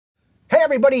Hey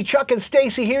everybody, Chuck and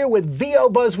Stacy here with VO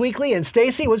Buzz Weekly. And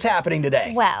Stacy, what's happening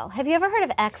today? Well, have you ever heard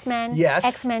of X-Men? Yes.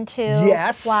 X-Men 2?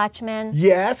 Yes. Watchmen?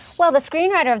 Yes. Well, the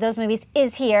screenwriter of those movies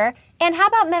is here. And how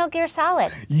about Metal Gear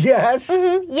Solid? Yes.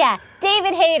 Yeah,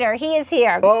 David Hayter, he is here.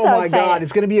 I'm Oh so my excited. God,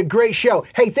 it's going to be a great show.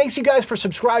 Hey, thanks you guys for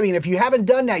subscribing. If you haven't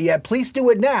done that yet, please do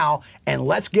it now, and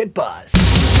let's get buzzed.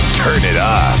 Turn it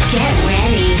up. Get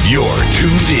ready. You're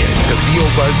tuned in to VO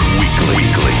Buzz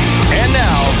Weekly. And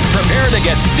now, prepare to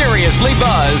get seriously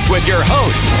buzzed with your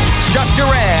hosts, Chuck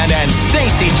Duran and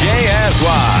Stacy J.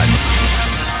 Aswad.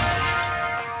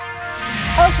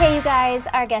 Okay, you guys,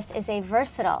 our guest is a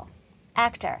versatile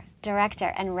actor,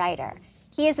 director, and writer.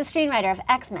 He is the screenwriter of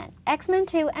X-Men, X-Men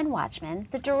 2, and Watchmen,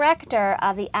 the director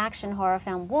of the action horror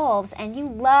film Wolves, and you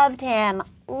loved him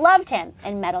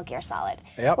in Metal Gear Solid.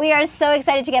 Yep. We are so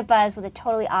excited to get buzzed with a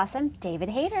totally awesome David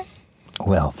Hayter.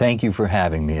 Well, thank you for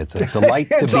having me. It's a delight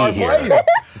to It's be our here. pleasure.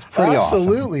 It's pretty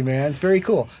Absolutely, man. It's very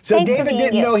cool. So Thanks for David being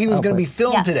didn't you. know he was Oh, going to be please.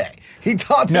 filmed Yeah. today. He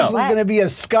thought this No. was What? going to be a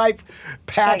Skype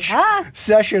patch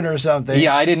session or something.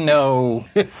 Yeah, I didn't know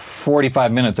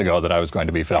 45 minutes ago that I was going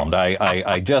to be filmed. Yes.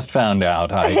 I just found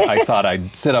out. I thought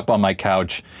I'd sit up on my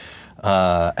couch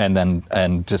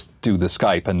and just do the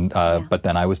Skype, but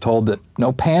then I was told that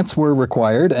no pants were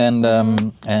required and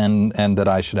that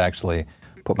I should actually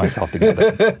put myself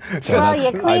together. So Well,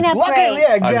 that's- you clean up Lucky, great.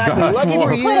 yeah, exactly. done Lucky for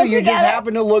more. you, Put it you just together.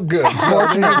 happen to look good. So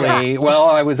Fortunately, well,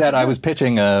 I was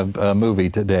pitching a movie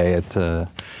today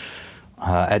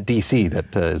at DC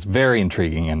that is very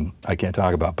intriguing and I can't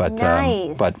talk about, but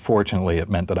Nice. but fortunately it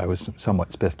meant that I was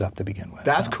somewhat spiffed up to begin with.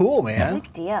 That's so. cool, man.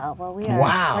 Big deal. Well, we are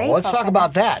Wow. grateful Let's talk for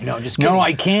about that. No, just kidding. No,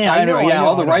 I can't. I know,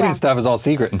 all the I know. writing stuff is all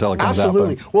secret until it comes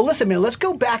Absolutely. out. but- Well, listen, man, let's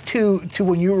go back to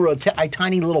when you were a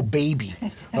tiny little baby.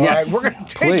 All Yes, right? We're going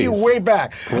to take you please. way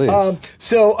back. Please.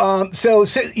 So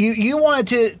you wanted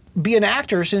to be an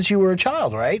actor since you were a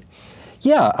child, right?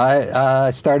 Yeah,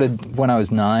 I started when I was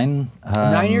 9.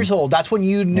 9 years old. That's when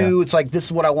you knew it's like, this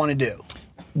is what I want to do.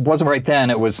 Wasn't right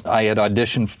then. It was I had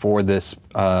auditioned for this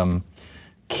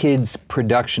kids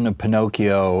production of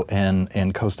Pinocchio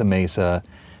in Costa Mesa.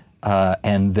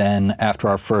 And then after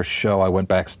our first show, I went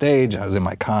backstage. I was in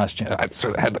my costume. I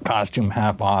sort of had the costume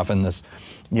half off, and this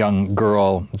young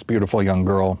girl, this beautiful young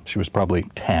girl, she was probably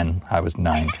 10. I was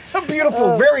 9. A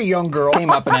beautiful, very young girl. Came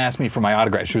up and asked me for my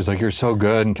autograph. She was like, "You're so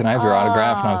good, and can I have your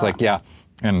autograph?" And I was like, "Yeah."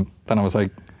 And then I was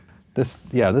like, "This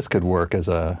could work as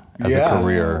a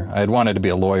career." I had wanted to be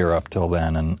a lawyer up till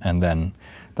then, and then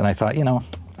I thought,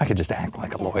 I could just act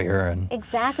like a lawyer and.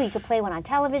 Exactly. You could play one on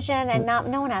television, and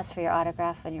no one asks for your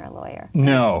autograph when you're a lawyer.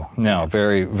 No,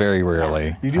 very, very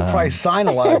rarely. You do probably sign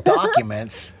a lot of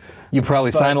documents. You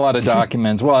probably sign a lot of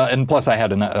documents. Well, and plus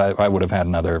I would have had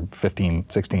another 15,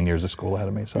 16 years of school ahead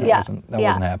of me, so that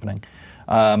wasn't happening.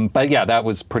 But yeah, that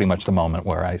was pretty much the moment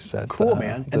where I said, Cool,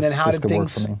 man. And then how this did could work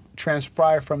things for me.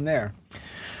 transpire from there?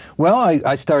 Well,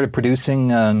 I started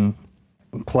producing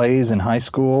plays in high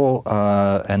school,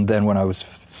 and then when I was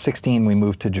 16, we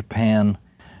moved to Japan,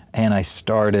 and I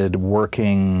started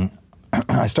working.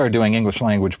 I started doing English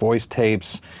language voice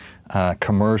tapes,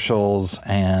 commercials,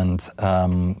 and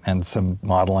some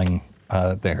modeling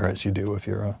there, as you do if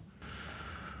you're a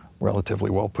relatively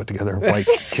well put together white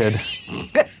kid.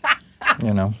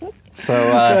 So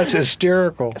That's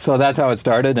hysterical. so that's how it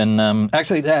started, and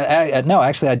actually,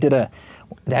 I did a.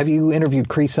 Have you interviewed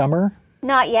Cree Summer?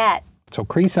 Not yet. So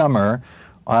Cree Summer,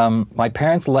 my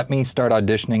parents let me start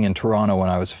auditioning in Toronto when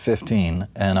I was 15,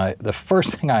 and the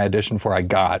first thing I auditioned for I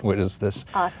got, which is this.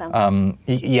 Awesome.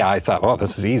 I thought, oh,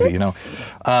 this is easy, It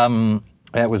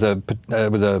was a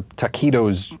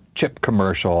Taquitos chip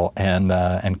commercial,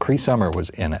 and Cree Summer was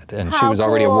in it, and she How was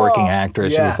already a cool. working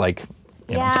actress. She Yeah. was like,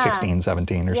 Yeah. 16,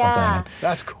 17 or Yeah. something.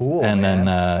 That's cool, And man.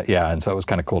 then, and so it was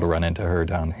kind of cool to run into her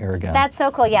down here again. That's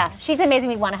so cool. Yeah, she's amazing.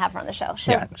 We want to have her on the show.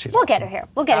 Yeah, she's we'll get her awesome. here.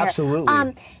 We'll get her. Absolutely.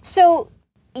 Here. So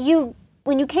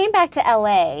when you came back to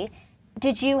LA,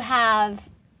 did you have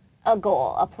a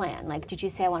goal, a plan? Like, did you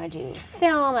say I want to do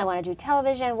film? I want to do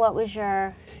television. What was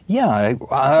your? Yeah,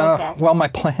 Focus. well, my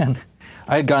plan,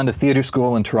 I had gone to theater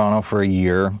school in Toronto for a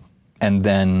year, and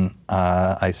then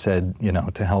I said,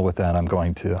 to hell with that, I'm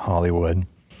going to Hollywood.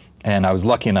 And I was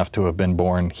lucky enough to have been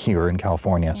born here in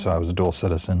California, so I was a dual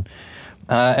citizen.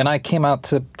 And I came out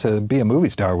to be a movie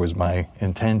star was my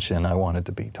intention. I wanted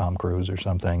to be Tom Cruise or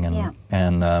something,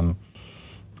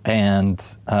 and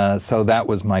so that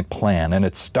was my plan. And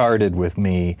it started with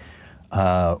me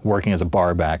working as a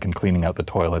bar back and cleaning out the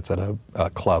toilets at a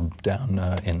club down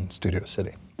in Studio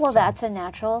City. Well, that's a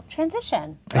natural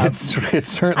transition. It's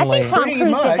certainly. I think Tom Pretty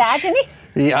Cruise did that, much. didn't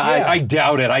he? Yeah, I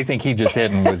doubt it. I think he just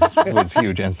hit and was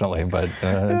huge instantly, but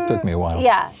it took me a while.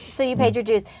 Yeah, so you paid your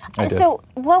dues. I did. So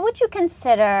what would you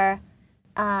consider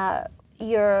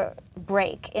your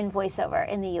break in voiceover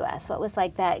in the U.S.? What was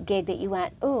like that gig that you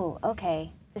went, ooh,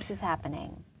 okay, this is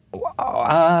happening?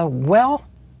 Well,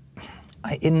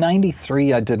 in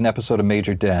 '93, I did an episode of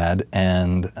Major Dad,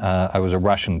 and I was a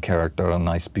Russian character, and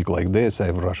I speak like this. I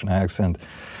have a Russian accent,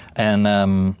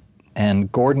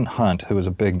 and Gordon Hunt, who was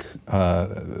a big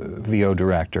VO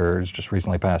director, who's just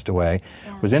recently passed away,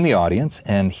 was in the audience,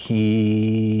 and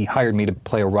he hired me to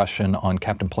play a Russian on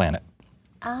Captain Planet.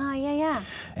 Ah, yeah.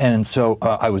 And so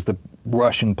I was the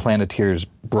Russian Planeteer's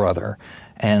brother.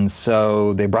 And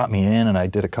so they brought me in, and I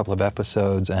did a couple of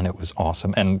episodes, and it was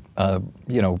awesome. And,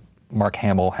 Mark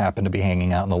Hamill happened to be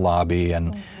hanging out in the lobby,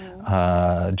 and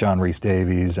John Rhys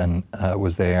Davies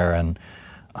was there. And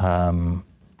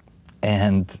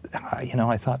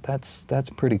I thought that's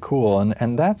pretty cool.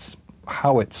 And that's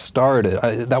how it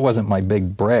started. That wasn't my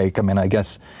big break. I mean, I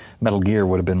guess Metal Gear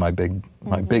would have been my big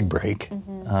break.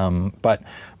 But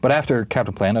after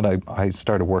Captain Planet, I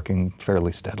started working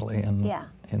fairly steadily and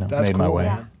That's made my cool, way.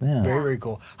 man. Yeah. Very, very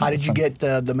cool. How did you get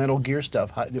the Metal Gear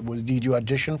stuff? Did you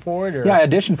audition for it? Or? Yeah, I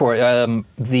auditioned for it.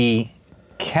 The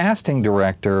casting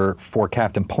director for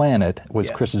Captain Planet was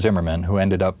Chris Zimmerman, who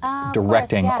ended up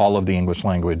directing all of the English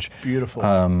language. Beautiful.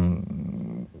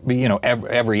 Every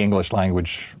English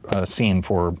language scene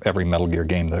for every Metal Gear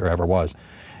game there ever was.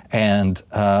 And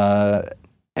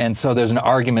so there's an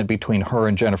argument between her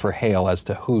and Jennifer Hale as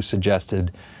to who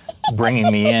suggested bringing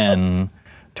me in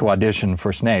to audition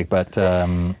for Snake, but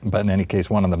in any case,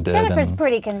 one of them did. Jennifer's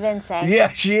pretty convincing.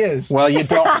 Yeah, she is. Well, you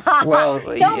don't. Well,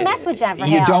 Don't mess with Jennifer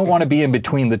You Hale. don't want to be in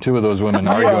between the two of those women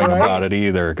arguing about it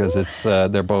either, because it's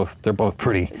they're both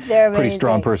pretty strong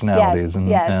amazing. personalities,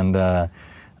 Yes.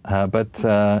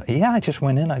 I just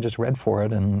went in, I just read for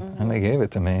it, and they gave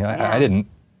it to me. I didn't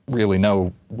really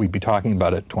know we'd be talking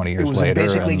about it 20 years It was later.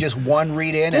 basically and- just one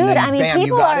read in, Dude, and then I mean, bam, you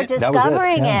people got are it. That was it,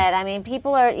 discovering yeah. it. I mean,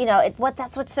 people are,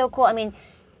 that's what's so cool. I mean,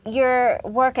 you're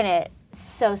working it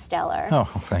so stellar. Oh,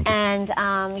 thank you. And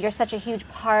you're such a huge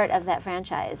part of that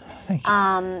franchise. Thank you.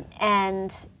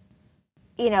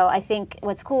 I think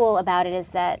what's cool about it is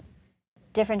that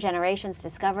different generations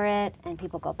discover it and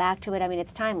people go back to it. I mean,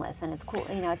 it's timeless and it's cool.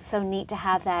 It's so neat to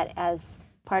have that as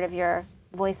part of your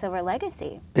voiceover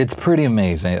legacy. It's pretty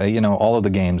amazing. All of the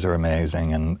games are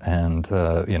amazing, and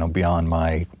beyond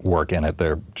my work in it,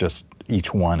 they're just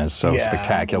each one is so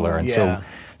spectacular and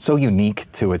so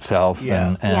unique to itself.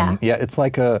 Yeah. And it's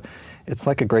like a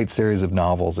great series of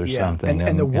novels or something.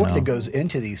 And the work that goes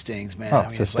into these things, man. Oh,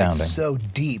 it's astounding. Like so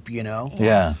deep,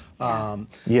 Yeah. And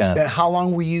how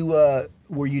long were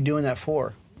you doing that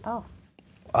for? Oh.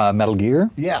 Metal Gear?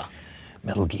 Yeah.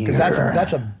 Metal Gear.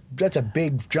 Because that's a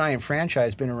big giant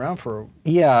franchise, been around for.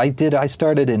 Yeah, I did. I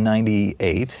started in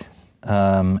 '98,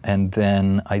 and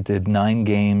then I did 9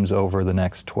 games over the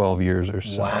next 12 years or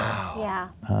so. Wow. Yeah.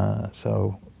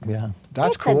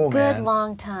 That's It's cool, a good man.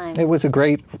 long time. It was a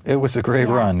great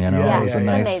run. Yeah, It was it's a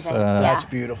nice. amazing. That's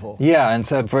beautiful. Yeah, and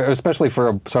so especially for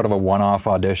a sort of a one-off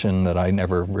audition that I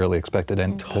never really expected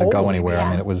to go anywhere. Yeah.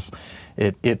 I mean,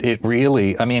 it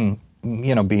really. I mean,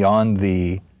 beyond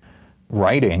the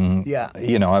writing. Yeah.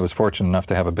 I was fortunate enough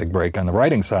to have a big break on the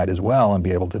writing side as well and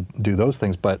be able to do those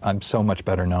things. But I'm so much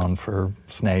better known for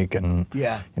Snake, and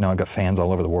I've got fans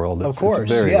all over the world. Of course, it's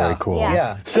very very cool.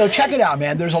 Yeah. So check it out,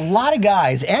 man. There's a lot of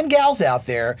guys and gals out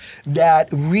there that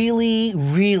really,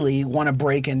 really want to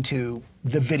break into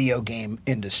the video game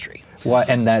industry. Well,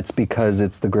 and that's because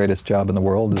it's the greatest job in the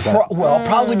world. Is that?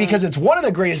 Probably because it's one of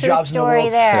the greatest True jobs in the story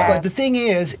world. there. But the thing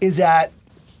is that,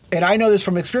 and I know this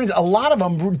from experience, a lot of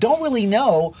them don't really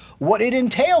know what it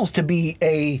entails to be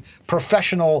a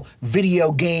professional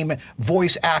video game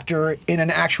voice actor in an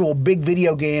actual big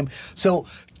video game. So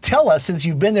tell us, since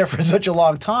you've been there for such a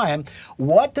long time,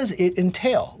 what does it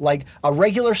entail? Like a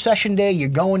regular session day, you're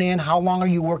going in, how long are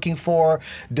you working for?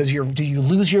 Do you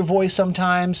lose your voice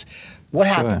sometimes? What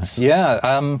happens? Sure.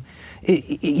 Yeah,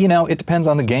 it depends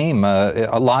on the game.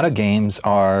 A lot of games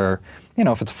are,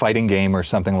 if it's a fighting game or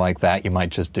something like that, you might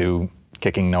just do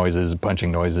kicking noises,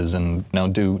 punching noises, and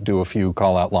do a few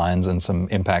call-out lines and some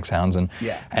impact sounds, and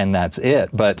that's it.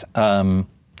 But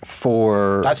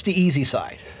that's the easy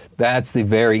side. That's the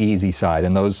very easy side,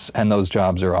 and those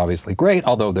jobs are obviously great.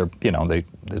 Although they're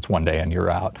it's one day and you're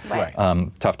out. Right.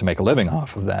 Tough to make a living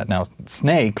off of that. Now,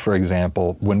 Snake, for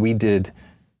example, when we did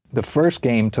the first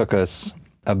game, took us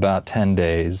about 10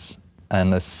 days,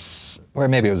 and or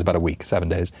maybe it was about a week, 7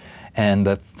 days. And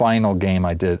the final game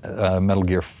I did, Metal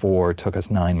Gear 4, took us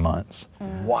 9 months.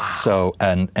 Wow. So,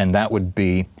 and that would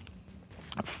be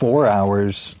 4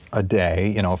 hours a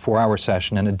day, a 4-hour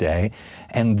session in a day.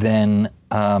 And then...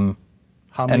 How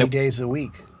many days a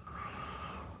week?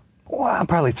 Well,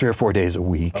 probably 3 or 4 days a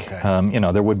week. Okay.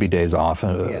 There would be days off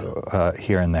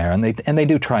here and there, and they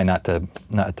do try not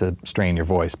to strain your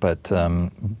voice, but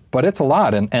it's a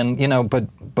lot,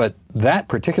 but that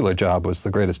particular job was the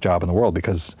greatest job in the world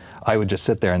because I would just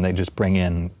sit there and they just bring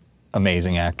in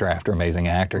amazing actor after amazing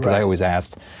actor because I always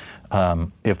asked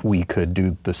if we could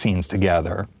do the scenes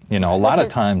together. A lot of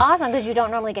times. Awesome, because you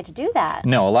don't normally get to do that.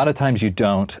 No, a lot of times you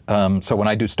don't. So when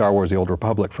I do Star Wars: The Old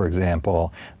Republic, for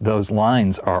example, those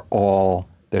lines are all,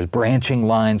 there's branching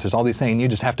lines, there's all these things, and you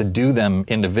just have to do them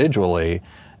individually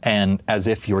and as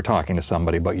if you were talking to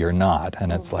somebody, but you're not.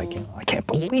 And it's like, I can't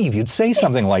believe you'd say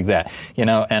something like that,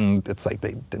 and it's like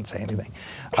they didn't say anything.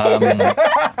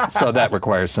 So that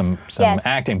requires some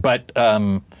acting.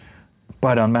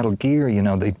 But on Metal Gear,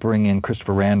 they'd bring in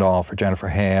Christopher Randolph or Jennifer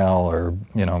Hale or,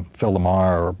 Phil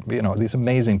Lamar or, these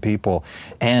amazing people.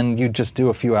 And you just do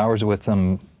a few hours with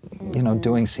them,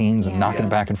 doing scenes and knocking it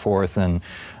back and forth. And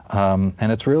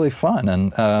it's really fun.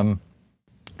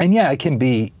 And yeah, it can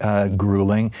be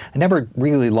grueling. I never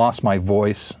really lost my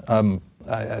voice.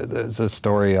 There's a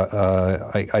story,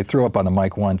 I threw up on the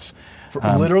mic once.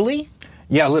 Literally?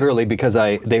 Yeah, literally, because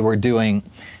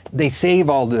they save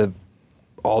all the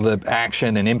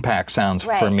action and impact sounds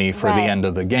for me for the end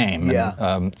of the game. Yeah.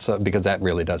 And, so because that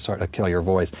really does sort of kill your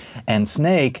voice. And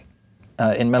Snake,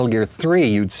 in Metal Gear 3,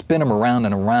 you'd spin him around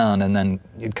and around, and then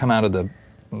you'd come out of the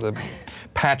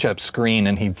patch-up screen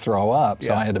and he'd throw up.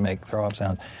 So I had to make throw-up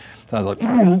sounds. So I was like,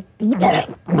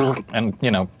 and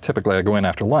typically I go in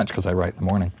after lunch because I write in the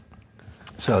morning.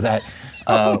 So that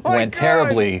went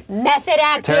terribly wrong.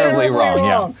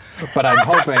 Yeah, but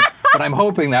I'm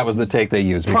hoping that was the take they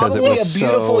used because Probably it was a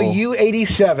beautiful so.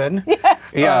 U87.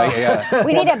 Yeah.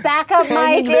 We need a backup mic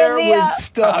Hanging in there the. with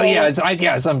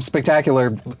stuff. Some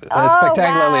spectacularly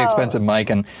wow. expensive mic,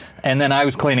 and then I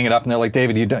was cleaning it up, and they're like,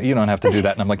 David, you don't have to do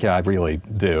that, and I'm like, yeah, I really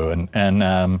do,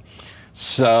 and.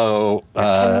 So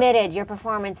You're committed. Your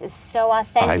performance is so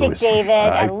authentic, David.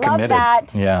 I love committed.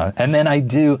 that. Yeah, and then I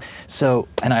do so,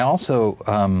 and I also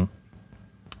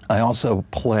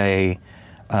play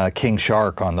King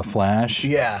Shark on The Flash.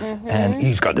 Yeah. And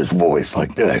he's got this voice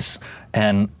like this,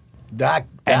 and you have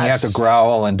That's- to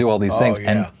growl and do all these things,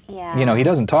 yeah. and he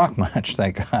doesn't talk much,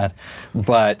 thank God,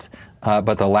 but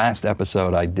the last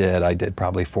episode I did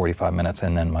probably 45 minutes,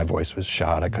 and then my voice was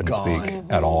shot. I couldn't speak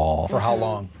at all. For how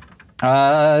long? It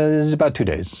was about 2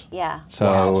 days. Yeah.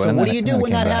 So, So and what then do you I do when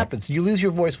came that back. happens? You lose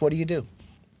your voice, what do you do?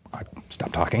 I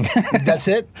stop talking. That's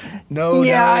it? No,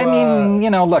 Yeah, no, I mean,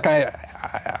 look,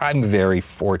 I'm very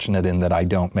fortunate in that I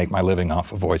don't make my living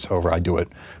off of voiceover. I do it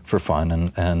for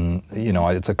fun, and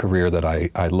it's a career that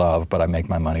I love, but I make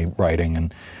my money writing,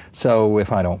 and so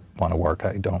if I don't want to work,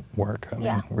 I don't work. I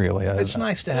mean, really. It's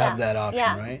nice to have that option,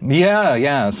 right?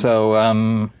 Yeah. So,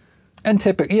 and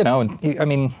typically, I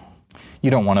mean, you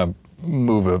don't want to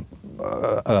move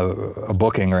a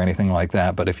booking or anything like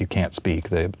that, but if you can't speak,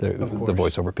 the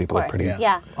voiceover people are pretty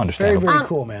Yeah. understandable. Very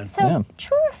cool, man. So,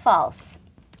 true or false?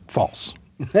 False.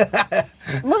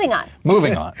 Moving on.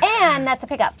 Moving on. And that's a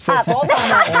pickup. So false on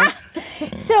that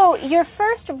one. So your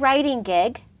first writing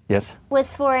gig Yes.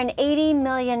 was for an $80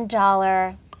 million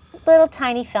little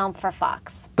tiny film for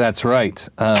Fox. That's right.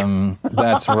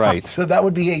 That's right. So that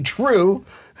would be a true.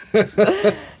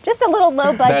 Just a little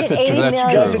low budget $80 million.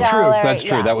 That's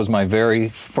true. Yeah. That was my very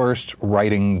first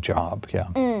writing job. Yeah.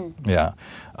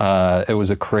 Yeah. It was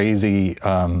a crazy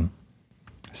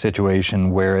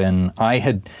situation wherein I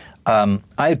had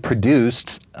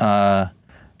produced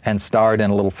and starred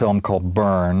in a little film called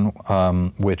Burn,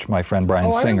 which my friend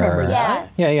Brian Singer. I remember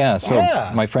that. Yes. Yeah. So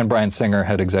Yeah. my friend Brian Singer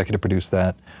had executive produced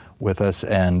that with us,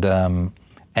 and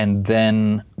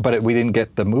then, but we didn't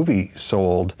get the movie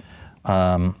sold.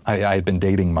 I had been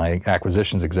dating my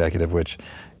acquisitions executive, which,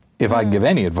 if I give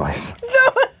any advice,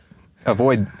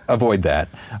 avoid that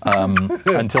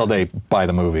until they buy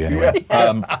the movie anyway.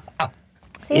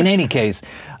 In any case,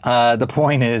 the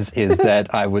point is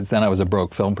that I was a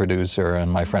broke film producer,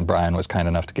 and my friend Brian was kind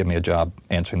enough to give me a job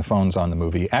answering the phones on the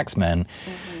movie X-Men.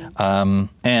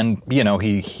 And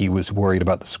he was worried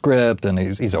about the script, and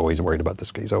he's always worried about the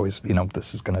script. He's always,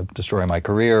 this is going to destroy my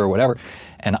career or whatever.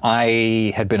 And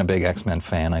I had been a big X-Men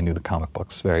fan. I knew the comic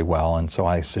books very well, and so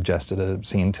I suggested a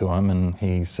scene to him, and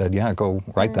he said, "Yeah, go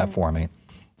write that for me,"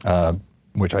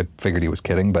 which I figured he was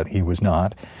kidding, but he was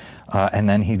not. And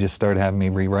then he just started having me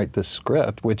rewrite the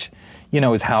script, which,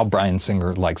 is how Bryan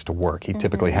Singer likes to work. He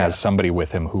typically has somebody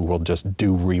with him who will just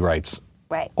do rewrites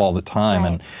all the time.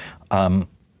 Right.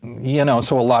 And,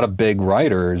 so a lot of big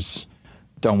writers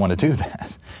don't want to do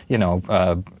that.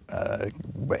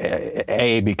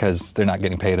 A, because they're not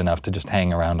getting paid enough to just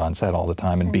hang around on set all the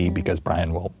time, and B, because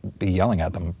Bryan will be yelling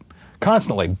at them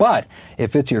constantly. But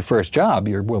if it's your first job,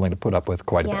 you're willing to put up with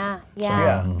quite a bit.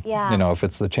 Yeah. If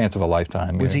it's the chance of a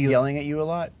lifetime. Was he yelling at you a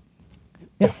lot?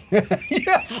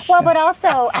 Well, but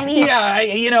also, I mean... Yeah,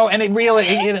 and it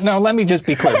really, let me just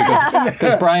be clear,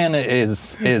 because Bryan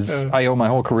is, I owe my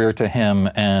whole career to him,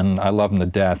 and I love him to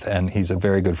death, and he's a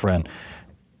very good friend.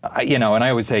 And I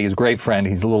always say he's a great friend.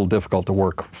 He's a little difficult to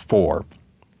work for.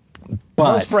 But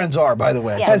most friends are, by the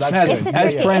way. Yeah. So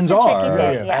as friends are,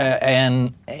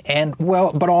 thing, and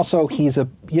well, but also he's a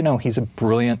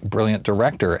brilliant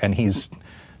director, and he's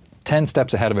 10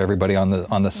 steps ahead of everybody on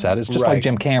the set. It's just like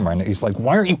Jim Cameron. He's like,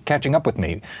 why aren't you catching up with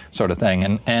me, sort of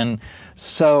thing. And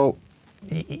so,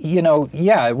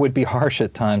 it would be harsh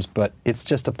at times, but it's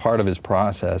just a part of his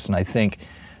process. And I think,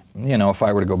 if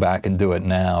I were to go back and do it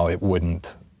now, it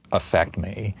wouldn't affect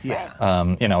me. Yeah.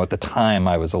 At the time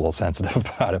I was a little sensitive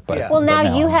about it, but well, now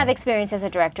but you have experience as a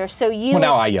director, so you. Well,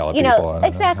 now I yell at people.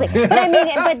 Exactly. But I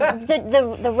mean,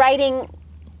 but the writing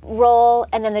role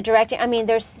and then the directing. I mean,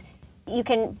 you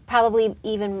can probably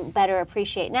even better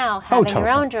appreciate now having your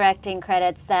own directing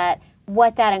credits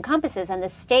what that encompasses and the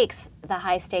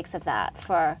high stakes of that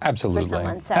for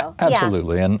someone. So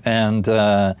absolutely. And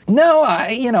no,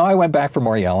 I went back for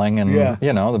more yelling, and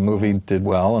the movie did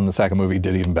well, and the second movie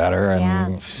did even better,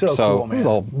 and so cool, man.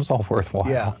 It was all worthwhile.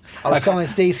 Yeah, I was telling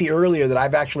Stacy earlier that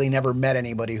I've actually never met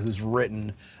anybody who's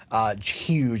written a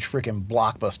huge freaking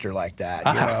blockbuster like that.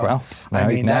 Well, now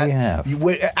you have.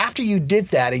 After you did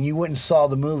that and you went and saw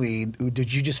the movie,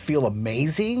 did you just feel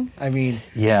amazing? I mean,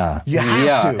 you have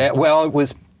to. Well, it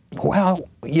was. Well,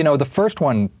 the first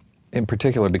one in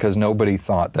particular, because nobody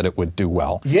thought that it would do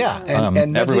well. Yeah,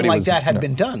 and nothing like that had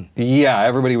been done. Yeah,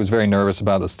 everybody was very nervous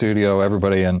about the studio,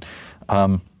 and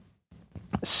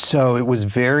so it was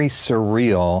very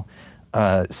surreal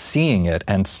seeing it,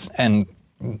 and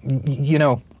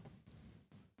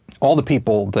all the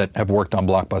people that have worked on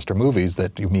blockbuster movies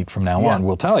that you meet from now on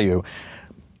will tell you,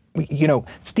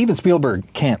 Steven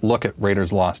Spielberg can't look at Raiders of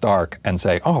the Lost Ark and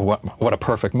say, oh, what a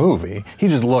perfect movie. He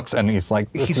just looks and he's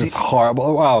like, this is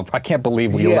horrible. Wow, I can't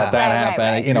believe we let that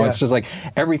happen. Right. It's just like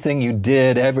everything you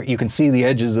did, you can see the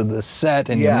edges of the set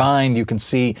in your mind. You can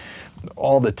see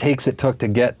all the takes it took to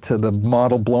get to the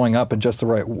model blowing up in just the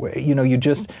right way.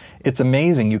 It's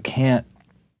amazing. You can't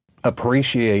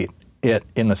appreciate it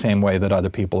in the same way that other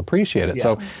people appreciate it.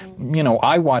 So,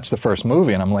 I watched the first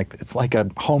movie and I'm like, it's like a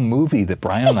home movie that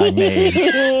Bryan and I made.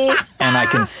 And I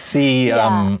can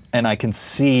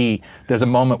see, there's a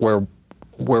moment where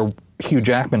Hugh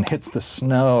Jackman hits the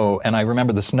snow, and I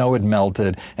remember the snow had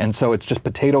melted, and so it's just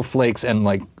potato flakes and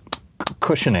like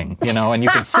cushioning, and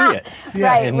you can see it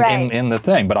in the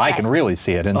thing, but I can really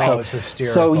see it. And it's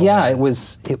hysterical. So yeah, it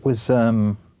was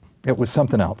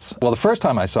something else. Well, the first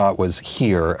time I saw it was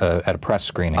here at a press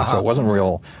screening, so it wasn't a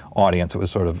real audience. It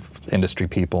was sort of industry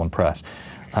people and press.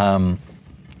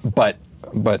 But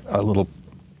a little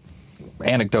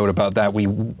anecdote about that. We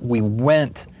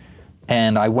went,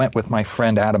 and I went with my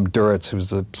friend Adam Duritz, who's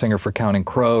the singer for Counting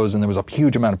Crows, and there was a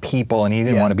huge amount of people, and he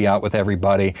didn't want to be out with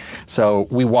everybody. So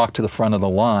we walked to the front of the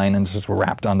line and just were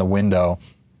rapped on the window.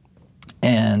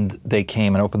 And they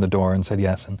came and opened the door and said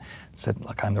yes, and said,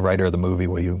 look, I'm the writer of the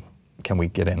movie, can we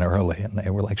get in early? And they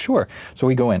were like, sure. So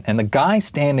we go in, and the guy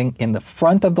standing in the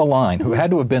front of the line, who had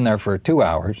to have been there for 2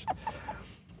 hours,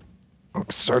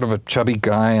 sort of a chubby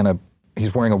guy, and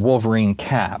he's wearing a Wolverine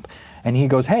cap, and he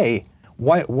goes, hey,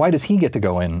 why does he get to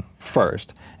go in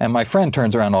first? And my friend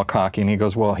turns around all cocky, and he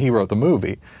goes, well, he wrote the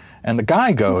movie. And the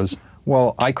guy goes,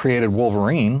 well, I created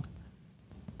Wolverine.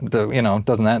 Isn't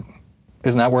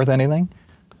that worth anything?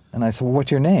 And I said, well,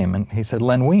 what's your name? And he said,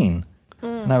 Len Wein.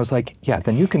 And I was like, yeah,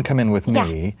 then you can come in with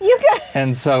me. You can.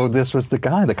 And so this was the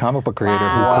guy, the comic book creator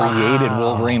who created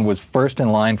Wolverine, was first in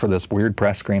line for this weird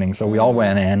press screening. So we all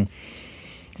went in,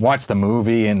 watched the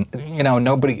movie, and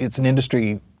it's an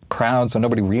industry crowd, so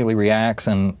nobody really reacts.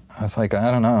 And I was like, I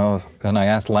don't know. And I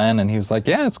asked Len, and he was like,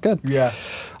 yeah, it's good. Yeah.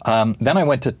 Then I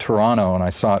went to Toronto, and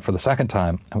I saw it for the second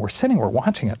time. And we're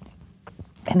watching it.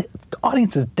 And the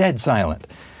audience is dead silent.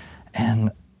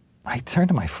 And I turned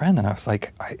to my friend and I was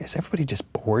like, is everybody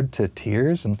just bored to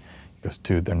tears? And he goes,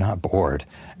 dude, they're not bored.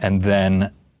 And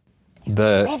then he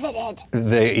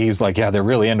was like, yeah, they're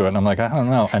really into it. And I'm like, I don't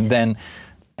know. And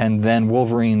and then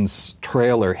Wolverine's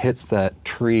trailer hits that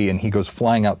tree, and he goes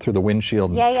flying out through the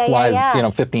windshield, Yeah, and yeah, flies, yeah.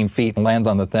 15 feet, and lands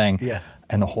on the thing. Yeah.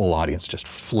 And the whole audience just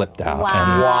flipped out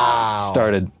Wow. and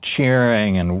started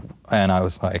cheering, and I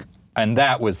was like, and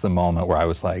that was the moment where I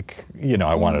was like,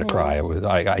 I wanted to cry.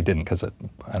 I didn't because I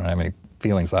don't have any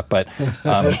feelings left, but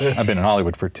I've been in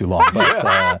Hollywood for too long.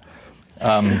 But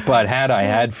but had I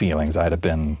had feelings, I'd have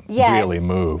been really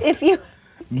moved. If you,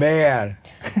 Man.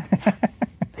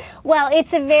 well,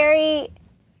 it's a very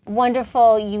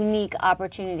wonderful, unique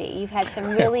opportunity. You've had some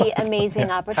really amazing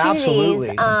opportunities.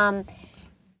 Absolutely.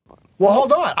 Well,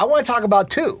 hold on. I want to talk about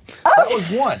 2. That was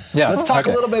 1. Yeah, Let's talk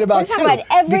okay. a little bit about We're 2. talking about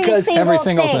every because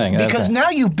single thing. because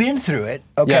now you've been through it,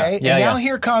 okay? Yeah, and now yeah.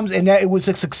 here comes, and it was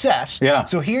a success. Yeah.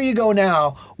 So here you go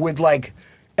now with like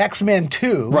X-Men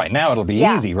 2. Right, now it'll be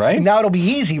Yeah. easy, right? And now it'll be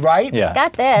easy, right? Yeah.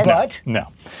 Got this. But No.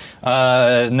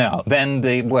 No. Then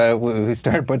we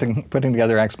started putting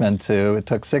together X-Men 2. It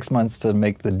took 6 months to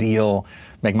make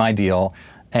my deal,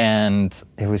 and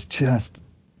it was just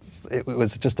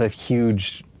a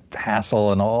huge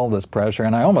hassle and all this pressure,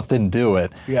 and I almost didn't do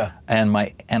it. Yeah. And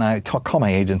I called my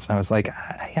agents, and I was like,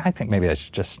 I think maybe I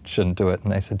shouldn't do it.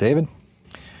 And they said, David,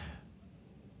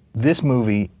 this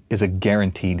movie is a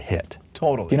guaranteed hit.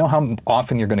 Totally. Do you know how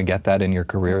often you're going to get that in your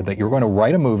career, that you're going to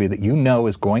write a movie that you know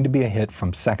is going to be a hit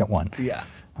from second one? Yeah.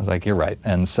 I was like, you're right.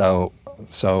 And so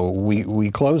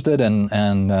we closed it, and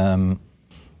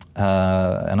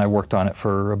I worked on it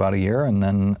for about a year, and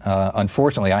then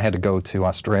unfortunately I had to go to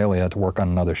Australia to work on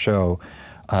another show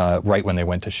right when they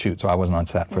went to shoot, so I wasn't on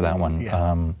set for that one.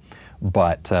 Yeah.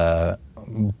 But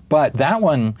that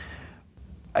one,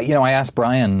 I asked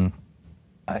Brian.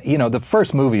 The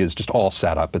first movie is just all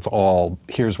set up. It's all,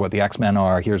 here's what the X-Men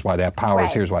are, here's why they have powers,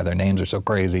 Right. here's why their names are so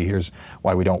crazy, here's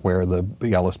why we don't wear the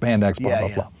yellow spandex, blah, Yeah, blah,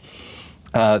 yeah. blah.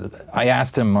 I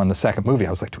asked him on the second movie, I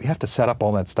was like, do we have to set up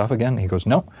all that stuff again? He goes,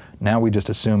 no, now we just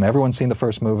assume everyone's seen the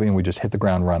first movie and we just hit the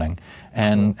ground running.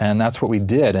 And that's what we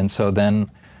did. And so then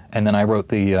I wrote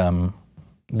the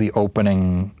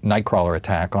opening Nightcrawler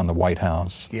attack on the White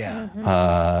House. Yeah.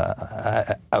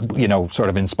 Sort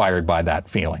of inspired by that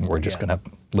feeling. We're just going to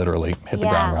literally hit the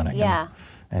ground running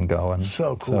and go. And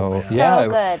So cool, man. So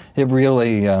good. It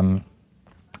really,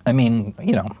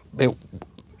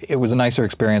 it was a nicer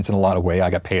experience in a lot of ways. I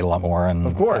got paid a lot more, and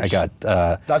Of course. I got.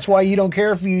 That's why you don't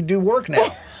care if you do work now.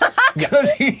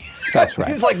 That's right.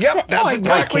 He's like, yep, that's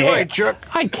exactly right, Chuck.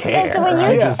 I care. So when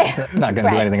you- I'm just not going to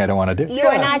Right. do anything I don't want to do. You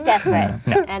are not desperate,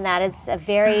 and that is a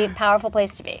very powerful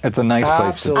place to be. It's a nice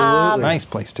place to be. Absolutely. Nice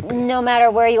place to be. No matter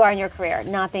where you are in your career,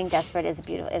 not being desperate is a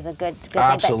good thing. But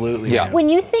Absolutely. Yeah. man. when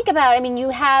you think about, you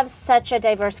have such a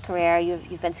diverse career.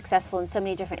 You've been successful in so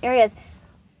many different areas.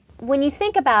 When you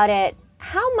think about it,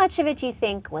 how much of it do you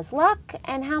think was luck,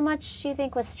 and how much do you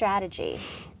think was strategy?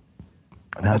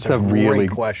 That's a a really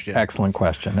great question. excellent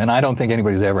question, and I don't think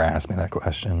anybody's ever asked me that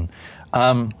question.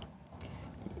 I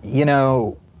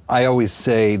always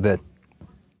say that,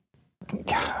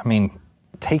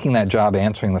 taking that job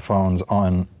answering the phones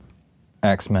on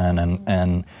X-Men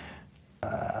and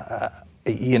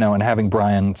having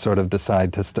Brian sort of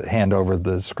decide to hand over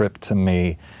the script to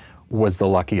me was the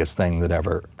luckiest thing that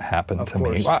ever happened to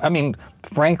me. course.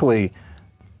 Frankly,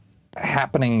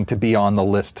 happening to be on the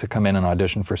list to come in and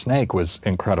audition for Snake was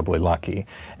incredibly lucky.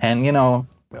 And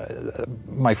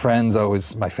my friends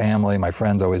always, my family, my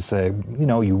friends always say,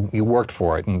 you worked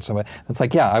for it. And so it's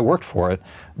like, yeah, I worked for it,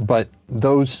 but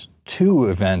those two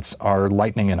events are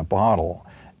lightning in a bottle.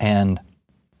 And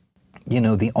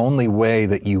the only way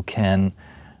that you can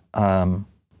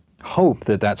hope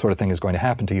that sort of thing is going to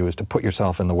happen to you is to put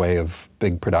yourself in the way of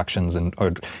big productions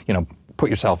or put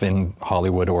yourself in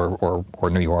Hollywood or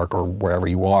New York or wherever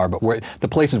you are, but the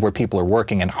places where people are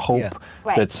working, and hope Yeah.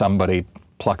 Right. that somebody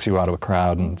plucks you out of a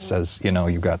crowd and says,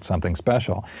 you've got something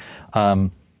special.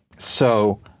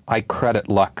 So I credit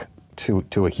luck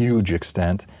to a huge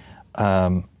extent.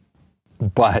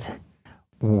 But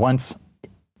once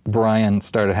Brian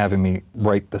started having me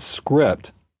write the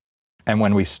script, and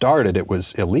when we started, it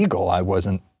was illegal. I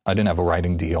didn't have a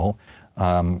writing deal.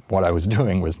 What I was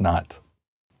doing was not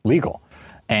legal.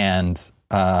 And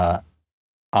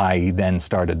I then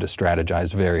started to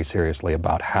strategize very seriously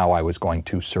about how I was going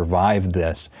to survive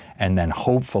this and then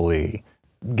hopefully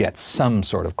get some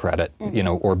sort of credit,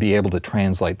 or be able to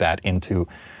translate that into,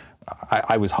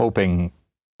 I was hoping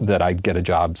that I'd get a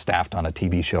job staffed on a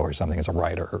TV show or something as a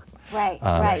writer. Right.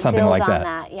 Something Build like on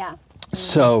that. Yeah.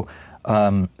 So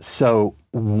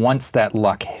once that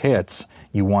luck hits,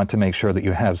 you want to make sure that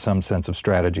you have some sense of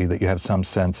strategy, that you have some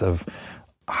sense of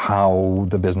how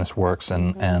the business works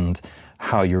and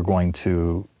how you're going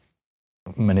to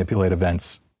manipulate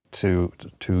events to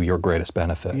your greatest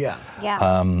benefit. Yeah.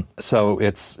 Yeah. So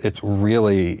it's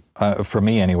really for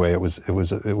me anyway. It was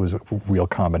a real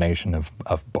combination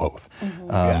of both.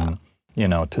 You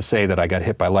know, to say that I got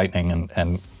hit by lightning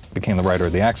and became the writer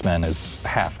of the X-Men is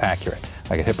half accurate.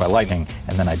 I got hit by lightning,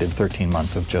 and then I did 13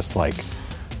 months of just like,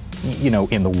 you know,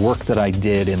 in the work that I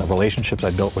did, in the relationships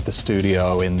I built with the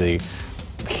studio, in the,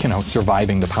 you know,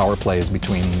 surviving the power plays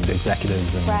between the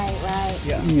executives and right.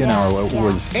 Yeah. you know, it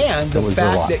was And the it was a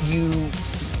fact lot. that you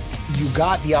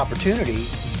got the opportunity,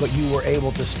 but you were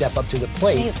able to step up to the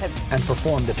plate and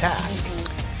perform the task.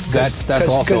 That's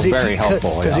also very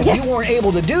helpful. Because Yeah. if you weren't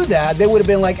able to do that, they would have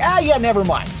been like, yeah, never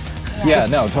mind. Yeah,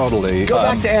 no, totally. Go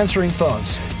back to answering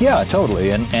phones. Yeah, totally,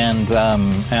 and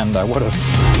I would have.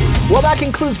 Well, that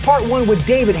concludes part 1 with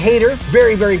David Hayter.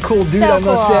 Very, very cool dude, So I must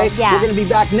cool, say. yeah. We're going to be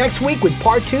back next week with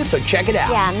part 2, so check it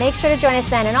out. Yeah, make sure to join us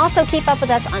then. And also keep up with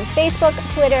us on Facebook,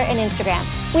 Twitter, and Instagram.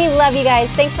 We love you guys.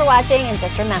 Thanks for watching. And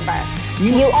just remember,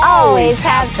 you always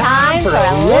have time for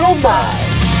a little buzz.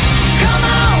 Come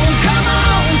on, come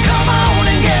on, come on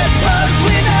and get buzzed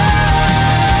with us.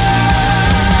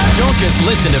 Don't just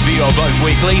listen to VO Buzz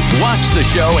Weekly. Watch the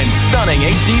show in stunning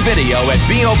HD video at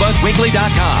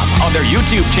VOBuzzWeekly.com, on their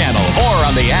YouTube channel, or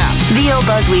on the app. VO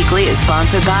Buzz Weekly is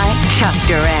sponsored by Chuck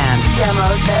Duran's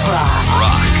Demos That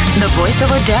Rock. The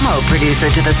voiceover demo producer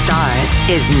to the stars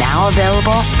is now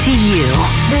available to you.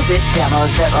 Visit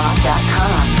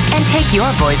demosthatrock.com and take your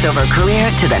voiceover career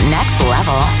to the next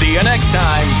level. See you next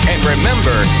time. And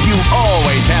remember, you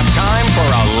always have time for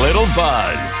a little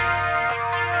buzz.